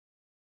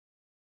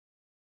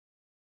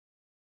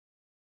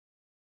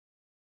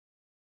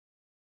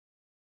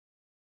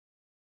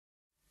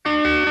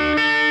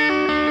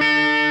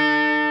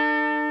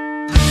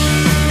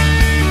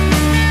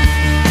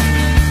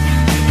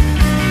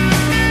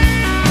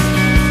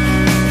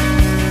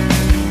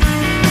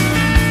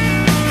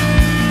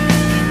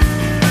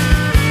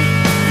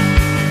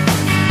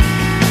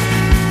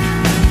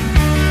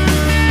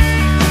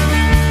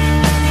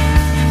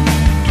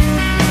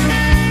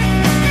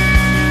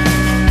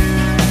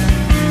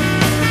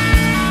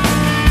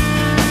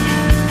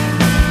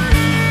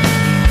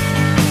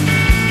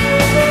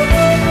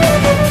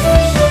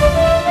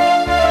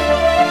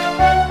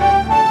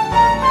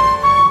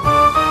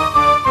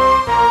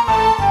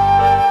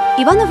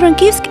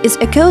Ivano-Frankivsk is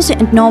a cozy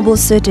and noble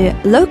city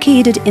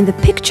located in the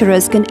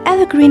picturesque and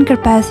evergreen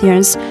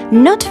Carpathians,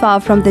 not far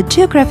from the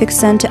geographic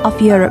center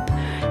of Europe.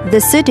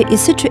 The city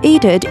is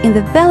situated in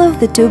the Valley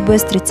of the Two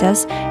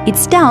Bystricas. It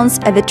stands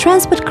at the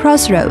transport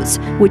crossroads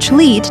which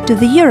lead to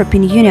the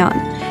European Union.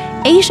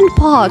 Ancient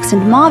parks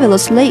and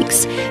marvelous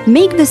lakes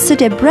make the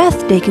city a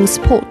breathtaking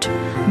spot.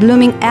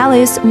 Blooming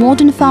alleys,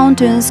 modern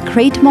fountains,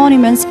 great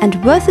monuments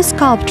and worthy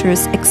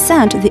sculptures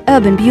accent the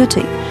urban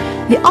beauty.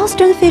 The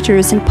Austrian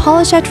features and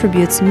Polish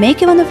attributes make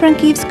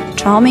Ivano-Frankivsk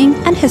charming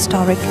and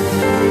historic.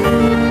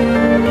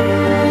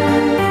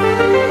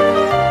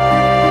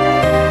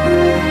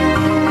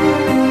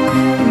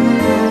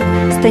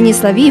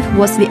 Stanisławice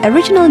was the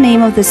original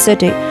name of the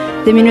city.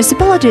 The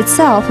municipality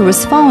itself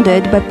was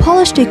founded by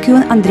Polish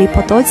tycoon Andrzej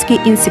Potocki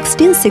in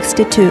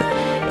 1662.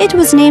 It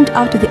was named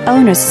after the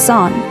owner's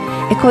son.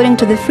 According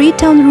to the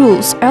Freetown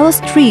rules, early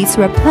streets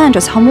were planned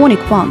as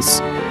harmonic ones.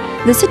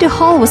 The city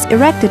hall was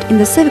erected in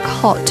the civic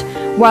hut,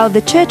 while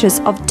the churches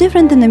of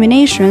different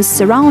denominations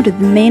surrounded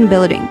the main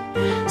building.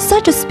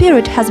 Such a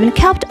spirit has been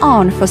kept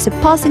on for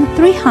surpassing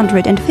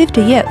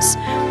 350 years.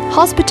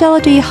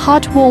 Hospitality,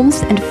 heart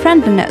warmth and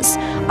friendliness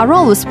are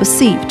always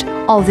perceived.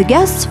 All the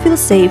guests feel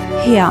safe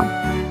here.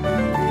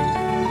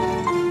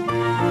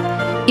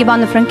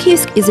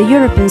 Ivano-Frankivsk is a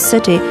European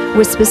city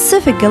with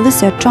specific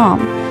Galicia charm.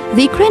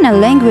 The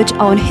Ukrainian language,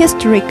 own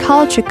history,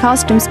 culture,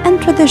 customs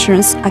and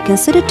traditions are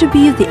considered to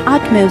be the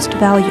utmost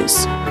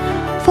values.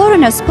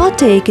 Foreigners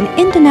partake in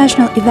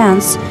international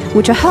events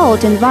which are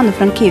held in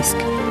Ivano-Frankivsk.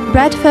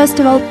 Bread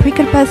Festival,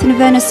 Pre-Carpathian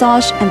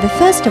Vernissage and the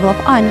Festival of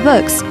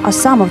Ironworks are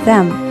some of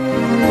them.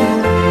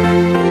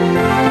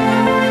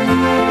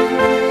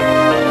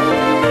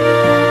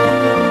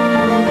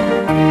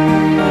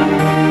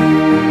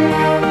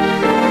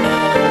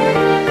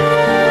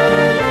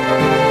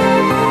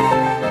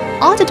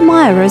 Art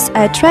admirers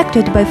are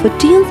attracted by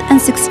 14th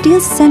and 16th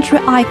century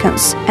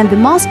icons and the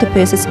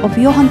masterpieces of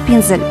Johann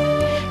Pinzel.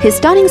 His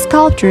stunning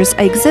sculptures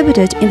are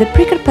exhibited in the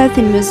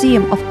Pre-Carpathian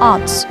Museum of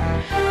Arts.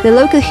 The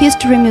local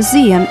history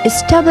museum,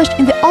 established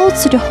in the Old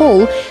City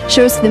Hall,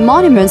 shows the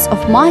monuments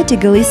of mighty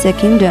Galicia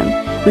Kingdom,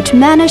 which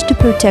managed to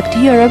protect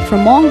Europe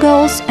from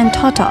Mongols and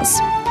Tatars.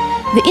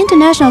 The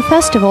international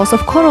festivals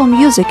of choral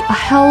music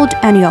are held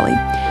annually.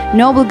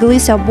 Noble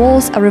Galicia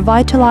balls are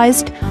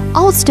revitalized.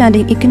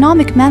 Outstanding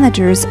economic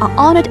managers are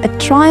honored at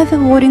triumph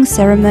awarding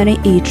ceremony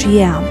each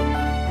year.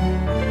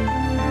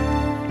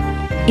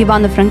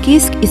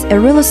 Ivano-Frankivsk is a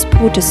really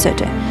sporty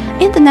city.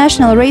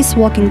 International Race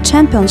Walking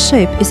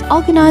Championship is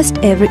organized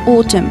every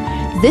autumn.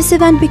 This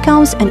event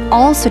becomes an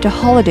all-city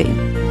holiday.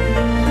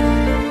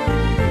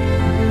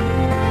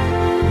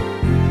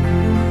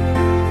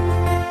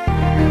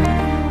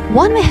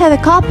 One may have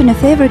a cup in a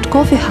favorite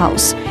coffee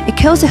house. A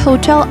cozy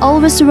hotel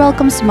always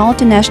welcomes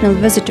multinational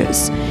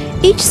visitors.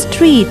 Each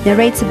street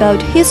narrates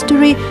about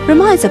history,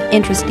 reminds of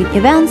interesting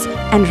events,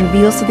 and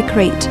reveals the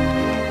great.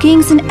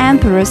 Kings and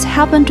emperors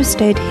happen to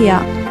stay here.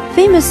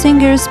 Famous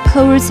singers,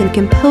 poets, and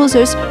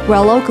composers were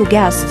local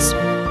guests.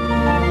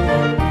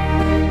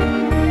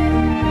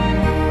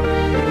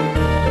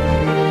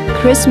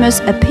 Christmas,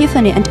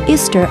 Epiphany, and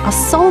Easter are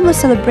solemnly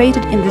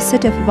celebrated in the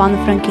city of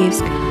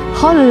Ivano-Frankivsk.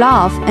 Holy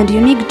love and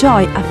unique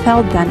joy are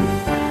felt then.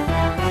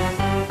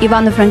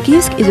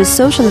 Ivano-Frankivsk is a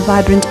socially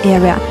vibrant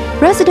area.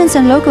 Residents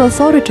and local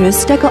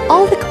authorities tackle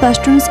all the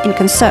questions in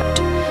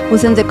concert.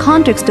 Within the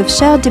context of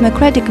shared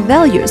democratic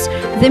values,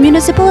 the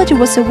municipality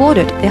was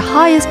awarded the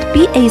highest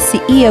PACE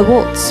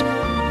awards.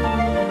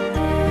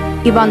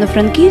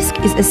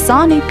 Ivano-Frankivsk is a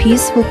sunny,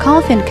 peaceful,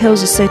 comfy and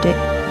cozy city.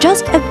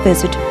 Just a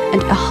visit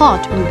and a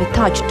heart will be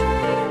touched.